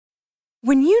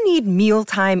When you need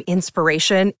mealtime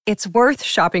inspiration, it's worth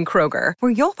shopping Kroger,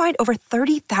 where you'll find over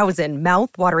 30,000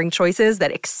 mouth-watering choices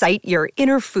that excite your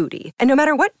inner foodie. And no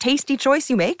matter what tasty choice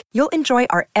you make, you'll enjoy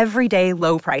our everyday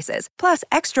low prices, plus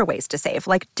extra ways to save,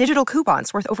 like digital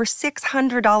coupons worth over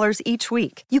 $600 each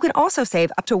week. You can also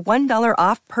save up to $1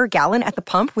 off per gallon at the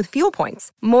pump with fuel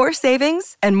points. More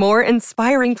savings and more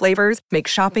inspiring flavors make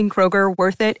shopping Kroger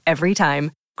worth it every time.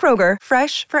 Kroger,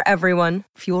 fresh for everyone.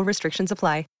 Fuel restrictions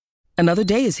apply. Another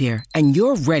day is here, and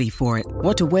you're ready for it.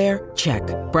 What to wear? Check.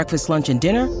 Breakfast, lunch, and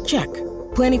dinner? Check.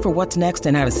 Planning for what's next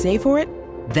and how to save for it?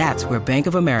 That's where Bank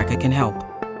of America can help.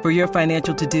 For your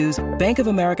financial to-dos, Bank of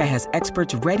America has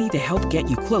experts ready to help get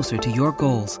you closer to your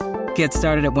goals. Get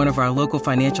started at one of our local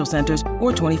financial centers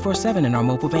or 24/7 in our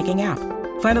mobile banking app.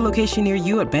 Find a location near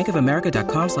you at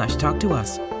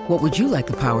bankofamerica.com/talktous. What would you like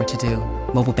the power to do?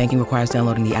 Mobile banking requires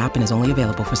downloading the app and is only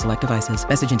available for select devices.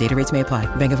 Message and data rates may apply.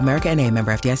 Bank of America N.A.,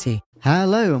 member FDIC.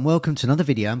 Hello and welcome to another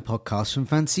video and podcast from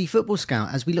Fantasy Football Scout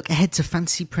as we look ahead to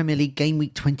Fantasy Premier League Game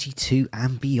Week 22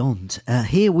 and beyond.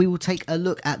 Here we will take a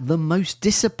look at the most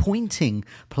disappointing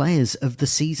players of the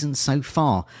season so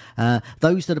far.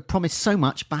 Those that have promised so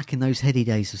much back in those heady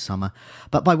days of summer,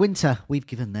 but by winter we've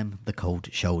given them the cold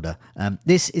shoulder.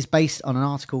 This is based on an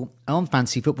article on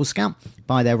Fantasy Football Scout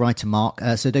by their writer Mark,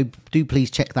 so do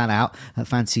please check that out at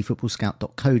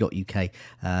fantasyfootballscout.co.uk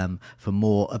for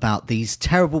more about these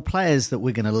terrible players that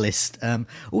we're going to list.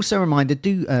 Also a reminder,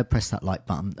 do press that like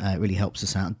button, it really helps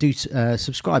us out, and do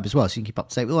subscribe as well so you can keep up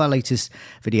to date with all our latest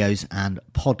videos and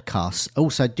podcasts.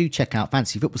 Also do check out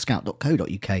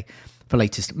fantasyfootballscout.co.uk for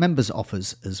latest members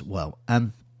offers as well.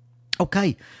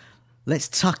 Okay, let's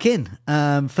tuck in.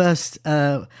 First,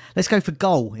 let's go for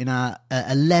goal in our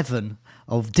 11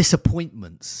 of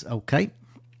disappointments. Okay,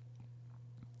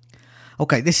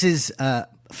 this is Mark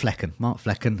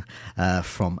Flecken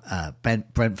from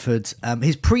Brentford.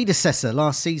 His predecessor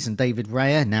last season, David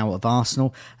Raya, now of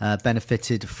Arsenal,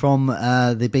 benefited from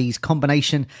the Bees'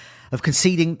 combination of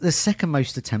conceding the second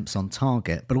most attempts on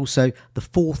target, but also the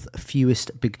fourth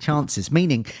fewest big chances,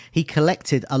 meaning he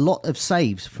collected a lot of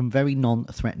saves from very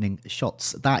non-threatening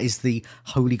shots. That is the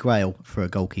holy grail for a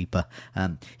goalkeeper.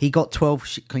 He got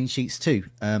 12 clean sheets too.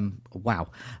 Wow.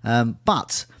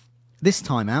 But this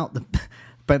time out,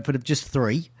 Brentford have just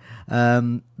 3.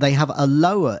 They have a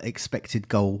lower expected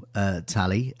goal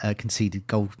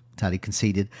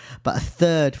conceded, but a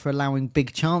third for allowing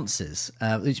big chances,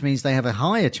 which means they have a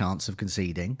higher chance of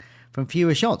conceding from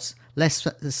fewer shots, less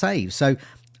saves. So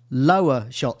lower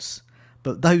shots,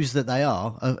 but those that they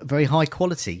are very high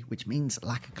quality, which means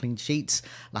lack of clean sheets,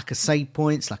 lack of save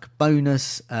points, lack of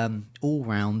bonus, all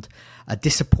round a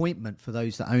disappointment for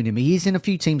those that own him. He is in a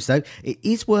few teams though. It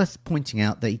is worth pointing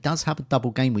out that he does have a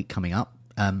double game week coming up.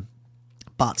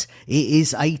 But it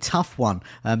is a tough one.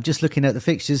 Just looking at the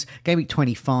fixtures, Game Week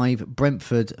 25,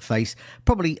 Brentford face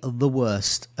probably the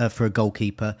worst for a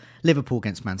goalkeeper. Liverpool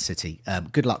against Man City.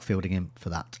 Good luck fielding him for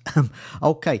that.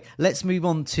 Okay, let's move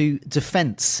on to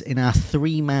defence in our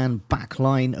 3-man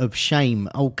backline of shame.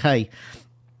 Okay.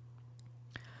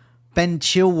 Ben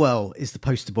Chilwell is the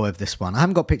poster boy of this one. I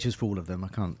haven't got pictures for all of them. I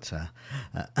can't,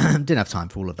 didn't have time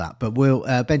for all of that. But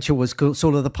Ben Chilwell's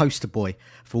sort of the poster boy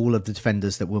for all of the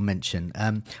defenders that we'll mention.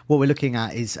 What we're looking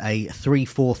at is a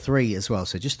 3-4-3 as well.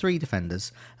 So just 3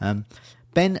 defenders.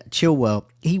 Ben Chilwell,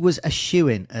 he was a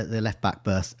shoo-in at the left-back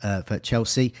berth for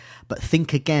Chelsea. But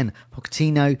think again,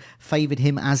 Pochettino favoured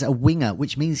him as a winger,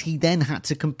 which means he then had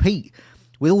to compete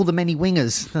with all the many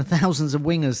wingers, the thousands of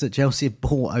wingers that Chelsea have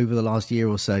bought over the last year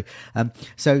or so.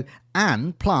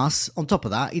 And plus, on top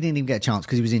of that, he didn't even get a chance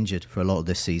because he was injured for a lot of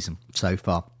this season so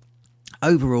far.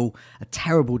 Overall, a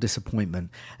terrible disappointment.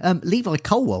 Levi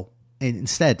Colwill,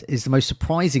 instead, is the most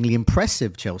surprisingly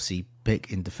impressive Chelsea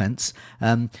pick in defence,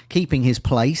 keeping his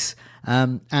place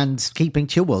and keeping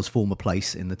Chilwell's former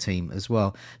place in the team as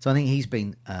well. So I think he's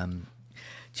been...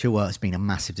 Chilwell has been a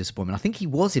massive disappointment. I think he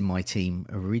was in my team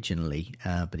originally,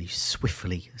 but he's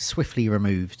swiftly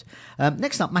removed.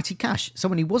 Next up, Matty Cash,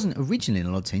 someone who wasn't originally in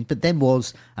a lot of teams, but then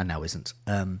was, and now isn't.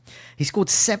 He scored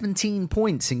 17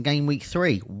 points in game week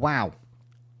 3. Wow.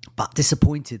 But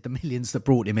disappointed the millions that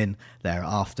brought him in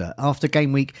thereafter. After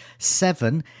game week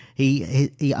 7,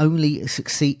 he only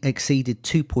exceeded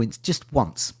 2 points just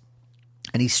once,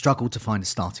 and he struggled to find a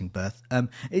starting berth.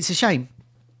 It's a shame,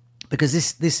 because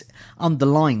this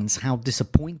underlines how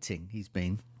disappointing he's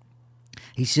been.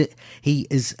 He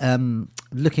is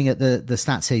looking at the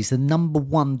stats here. He's the number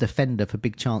 1 defender for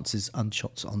big chances and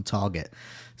shots on target.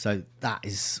 So that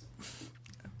is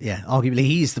Yeah, arguably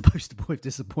he's the poster boy of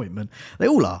disappointment. They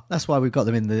all are. That's why we've got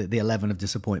them in the 11 of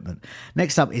disappointment.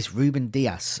 Next up is Ruben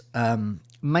Dias.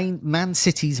 Man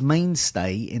City's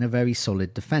mainstay in a very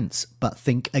solid defence. But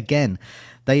think again,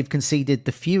 they've conceded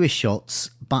the fewest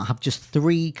shots, but have just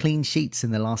 3 clean sheets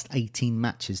in the last 18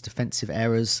 matches. Defensive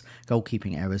errors,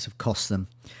 goalkeeping errors have cost them.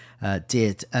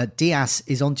 Diaz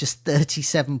is on just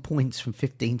 37 points from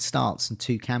 15 starts and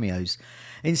 2 cameos.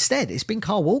 Instead, it's been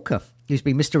Kyle Walker who's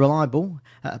been Mr. Reliable,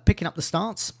 picking up the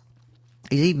starts.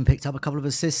 He's even picked up a couple of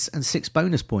assists and 6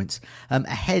 bonus points.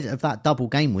 Ahead of that double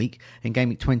game week in game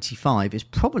week 25 is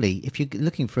probably, if you're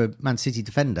looking for a Man City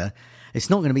defender, it's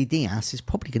not going to be Diaz, it's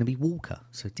probably going to be Walker.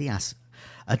 So Diaz,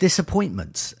 a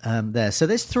disappointment there. So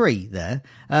there's 3 there.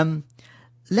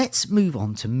 Let's move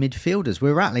on to midfielders.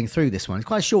 We're rattling through this one. It's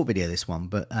quite a short video, this one,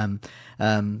 but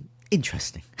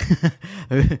interesting.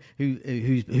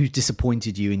 Who's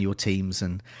disappointed you in your teams?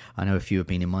 And I know a few have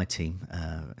been in my team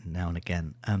now and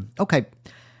again. Okay,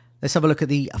 let's have a look at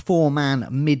the 4-man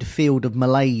midfield of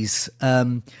malaise.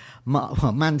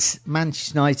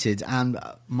 Manchester United and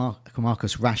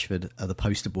Marcus Rashford are the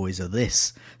poster boys of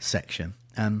this section.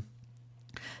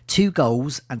 2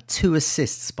 goals and 2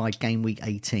 assists by game week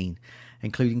 18.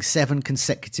 Including 7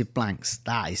 consecutive blanks.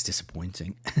 That is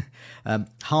disappointing.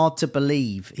 Hard to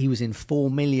believe he was in 4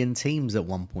 million teams at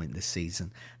one point this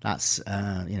season. That's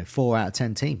 4 out of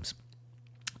 10 teams,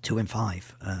 2 in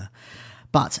 5.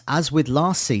 But as with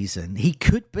last season, he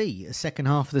could be a second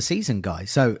half of the season guy.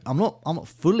 So I'm not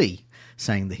fully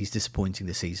saying that he's disappointing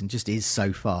this season, just is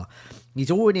so far.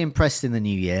 He's already impressed in the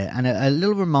new year, and a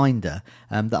little reminder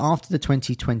that after the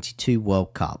 2022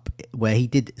 World Cup, where he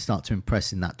did start to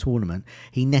impress in that tournament,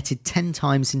 he netted 10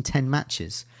 times in 10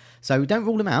 matches. So don't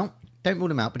rule him out,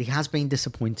 but he has been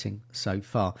disappointing so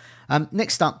far.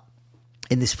 Next up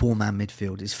in this 4-man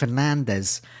midfield is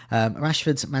Fernandes.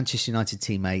 Rashford's Manchester United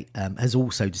teammate has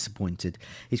also disappointed.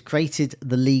 He's created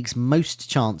the league's most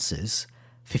chances,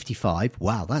 55.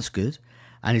 Wow, that's good.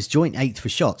 And is joint 8th for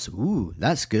shots. Ooh,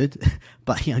 that's good.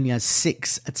 But he only has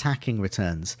 6 attacking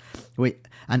returns.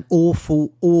 An awful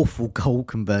goal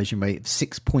conversion rate of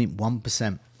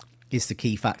 6.1% is the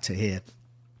key factor here.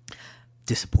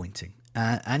 Disappointing.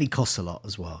 And he costs a lot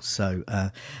as well. So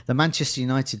the Manchester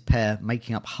United pair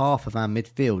making up half of our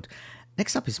midfield.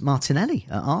 Next up is Martinelli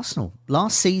at Arsenal.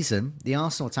 Last season, the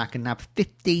Arsenal attacker nabbed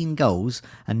 15 goals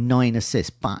and 9 assists,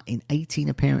 but in 18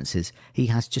 appearances, he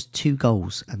has just 2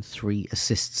 goals and 3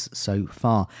 assists so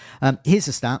far. Here's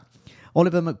a stat.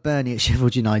 Oliver McBurney at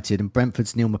Sheffield United and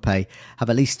Brentford's Neil Maupay have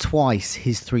at least twice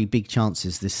his 3 big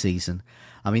chances this season.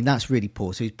 I mean, that's really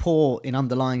poor. So he's poor in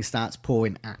underlying stats, poor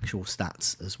in actual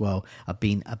stats as well. Have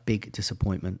been a big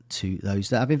disappointment to those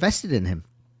that have invested in him.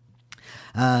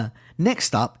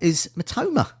 Next up is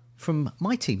Matoma from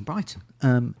my team,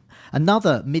 Brighton.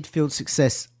 Another midfield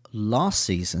success last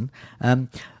season,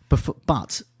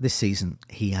 but this season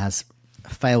he has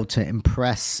failed to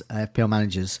impress FPL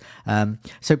managers.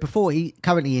 So before, he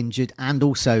currently injured and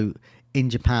also in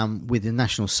Japan with the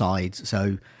national side.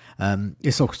 So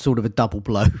it's sort of a double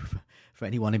blow for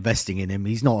anyone investing in him.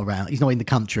 He's not around. He's not in the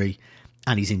country,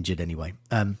 and he's injured anyway.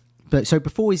 But so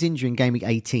before his injury in game week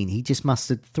 18, he just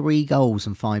mustered 3 goals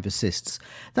and 5 assists.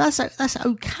 That's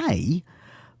okay,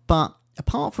 but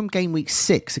apart from game week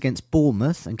 6 against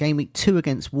Bournemouth and game week 2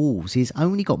 against Wolves, he's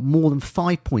only got more than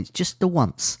 5 points just the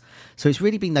once. So it's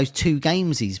really been those 2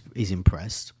 games he's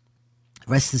impressed.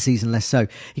 The rest of the season, less so.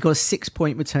 He got a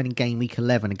 6-point return in game week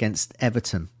 11 against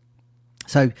Everton.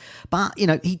 So, but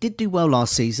he did do well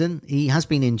last season. He has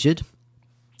been injured.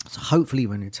 So hopefully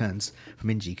when he returns from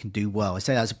injury, he can do well. I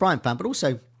say that as a Brighton fan, but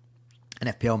also an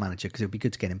FPL manager, because it would be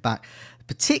good to get him back.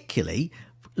 Particularly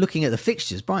looking at the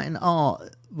fixtures, Brighton are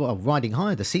riding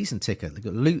high the season ticket. They've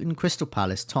got Luton, Crystal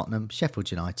Palace, Tottenham, Sheffield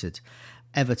United,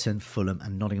 Everton, Fulham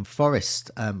and Nottingham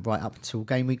Forest right up until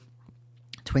game week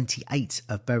 28.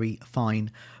 A very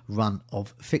fine run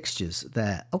of fixtures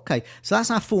there. Okay, so that's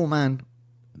our 4-man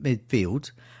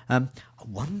midfield. I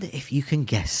wonder if you can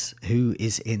guess who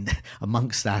is in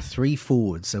amongst our 3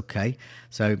 forwards. Okay,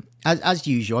 so as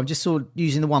usual, I'm just sort of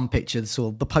using the one picture,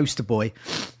 sort of the poster boy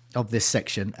of this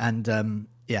section, and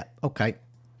okay.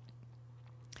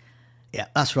 Yeah,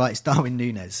 that's right. It's Darwin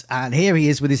Núñez. And here he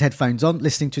is with his headphones on,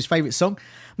 listening to his favourite song,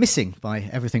 Missing by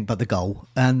Everything But The Goal.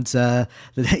 And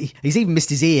he's even missed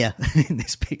his ear in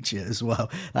this picture as well.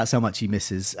 That's how much he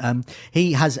misses.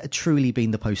 He has truly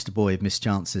been the poster boy of missed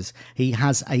chances. He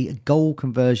has a goal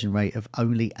conversion rate of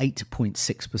only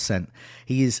 8.6%.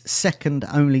 He is second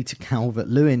only to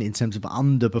Calvert-Lewin in terms of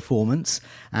underperformance.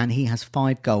 And he has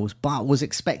 5 goals, but was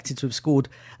expected to have scored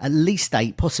at least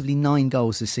 8, possibly 9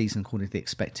 goals this season, according to the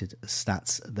expected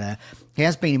stats there. He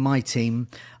has been in my team.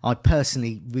 I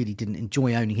personally really didn't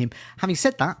enjoy owning him. Having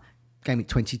said that, Game Week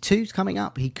 22 is coming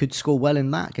up. He could score well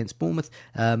in that against Bournemouth.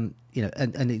 And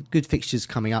good fixtures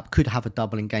coming up. Could have a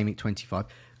double in Game Week 25.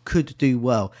 Could do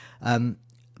well.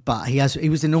 But he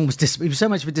was enormous. He was so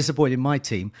much of a disappointment in my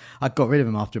team. I got rid of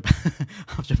him after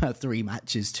about 3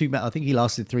 matches. I think he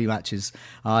lasted 3 matches.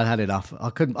 I'd had enough.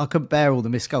 I couldn't bear all the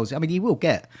missed goals. I mean, he will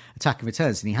get attacking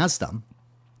returns, and he has done.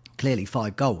 Clearly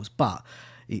 5 goals, but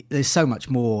there's so much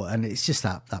more, and it's just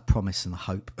that promise and the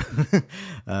hope.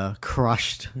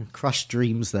 Crushed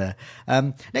dreams there.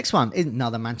 Next one is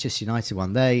another Manchester United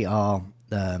one. They are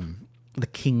the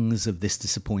kings of this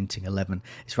disappointing 11.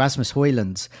 It's Rasmus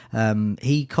Højlund.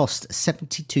 He cost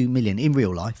 72 million in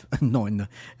real life, not in the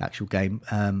actual game.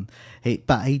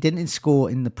 But he didn't score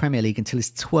in the Premier League until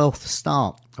his 12th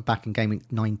start back in Game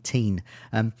Week 19.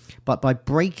 But by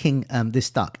breaking this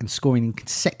duck and scoring in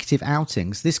consecutive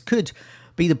outings, this could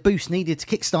be the boost needed to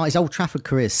kickstart his Old Trafford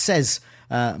career, says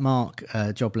Mark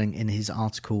Jobling in his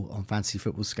article on Fantasy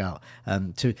Football Scout,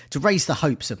 to raise the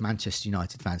hopes of Manchester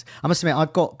United fans. I must admit,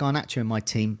 I've got Garnacho in my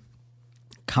team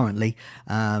currently,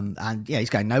 and yeah, he's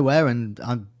going nowhere, and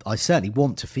I certainly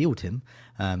want to field him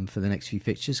for the next few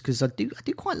fixtures, because I do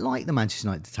quite like the Manchester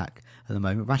United attack at the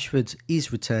moment. Rashford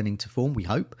is returning to form, we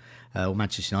hope, or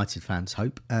Manchester United fans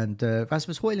hope, and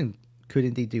Rasmus Højlund could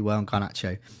indeed do well, and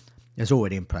Garnacho has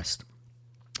already impressed.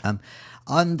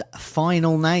 And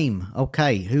final name,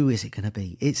 okay, who is it going to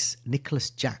be? It's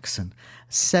Nicholas Jackson.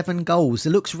 7 goals.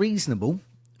 It looks reasonable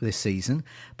this season,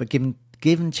 but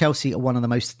given Chelsea are one of the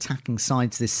most attacking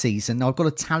sides this season, now I've got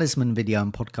a talisman video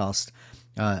and podcast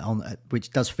on which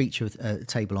does feature a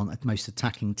table on most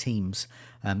attacking teams.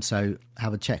 So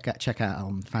have a check out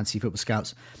on Fantasy Football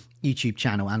Scouts YouTube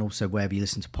channel, and also wherever you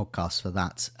listen to podcasts for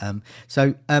that.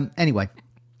 Anyway.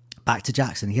 Back to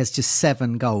Jackson. He has just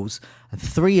 7 goals, and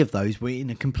 3 of those were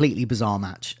in a completely bizarre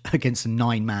match against a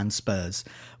 9-man Spurs,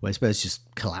 where Spurs just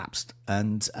collapsed.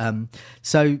 And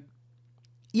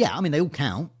yeah, I mean, they all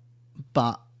count,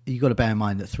 but you've got to bear in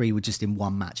mind that 3 were just in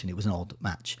one match, and it was an odd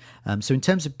match. So in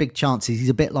terms of big chances, he's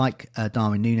a bit like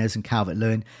Darwin Núñez and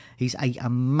Calvert-Lewin. He's a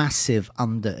massive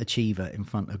underachiever in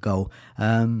front of goal.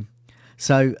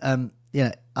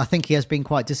 Yeah, I think he has been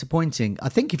quite disappointing. I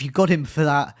think if you got him for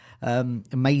that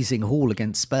amazing haul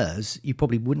against Spurs, you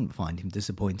probably wouldn't find him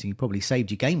disappointing. He probably saved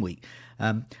your game week.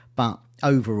 But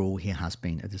overall, he has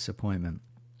been a disappointment.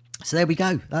 So there we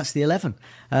go. That's the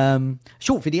 11.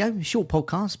 Short video, short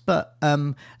podcast. But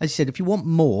as you said, if you want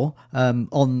more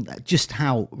on just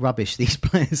how rubbish these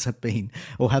players have been,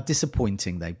 or how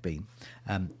disappointing they've been,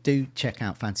 do check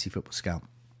out Fantasy Football Scout.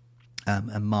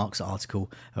 And Mark's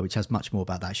article, which has much more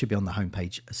about that. It should be on the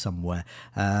homepage somewhere.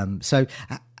 So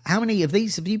how many of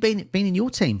these have you been in your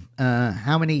team?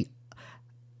 How many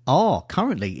are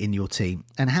currently in your team?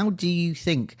 And how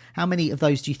many of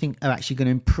those do you think are actually going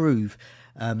to improve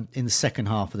in the second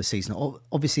half of the season?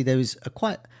 Obviously, there is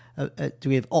quite a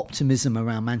degree of optimism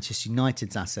around Manchester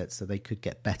United's assets that they could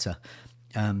get better.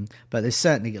 But there's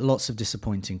certainly lots of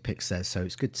disappointing picks there. So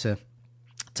it's good to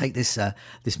take this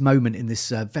moment in this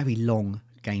very long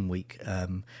game week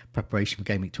preparation for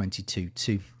Game Week 22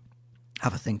 to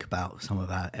have a think about some of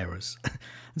our errors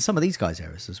and some of these guys'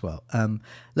 errors as well.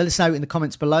 Let us know in the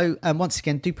comments below. And once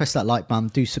again, do press that like button.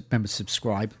 Do remember to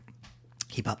subscribe.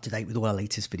 Keep up to date with all our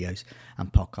latest videos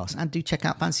and podcasts. And do check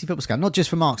out Fantasy Football Scout, not just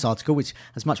for Mark's article, which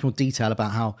has much more detail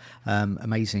about how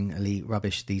amazingly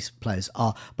rubbish these players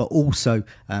are, but also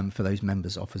for those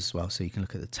members offers as well. So you can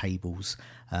look at the tables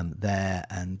there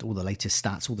and all the latest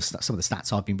stats, some of the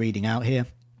stats I've been reading out here,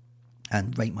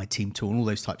 and rate my team tool and all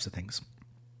those types of things.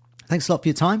 Thanks a lot for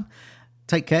your time.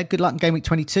 Take care. Good luck in Game Week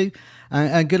 22.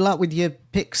 And good luck with your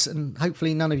picks. And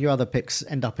hopefully none of your other picks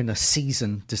end up in a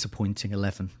season disappointing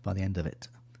 11 by the end of it.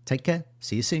 Take care.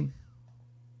 See you soon.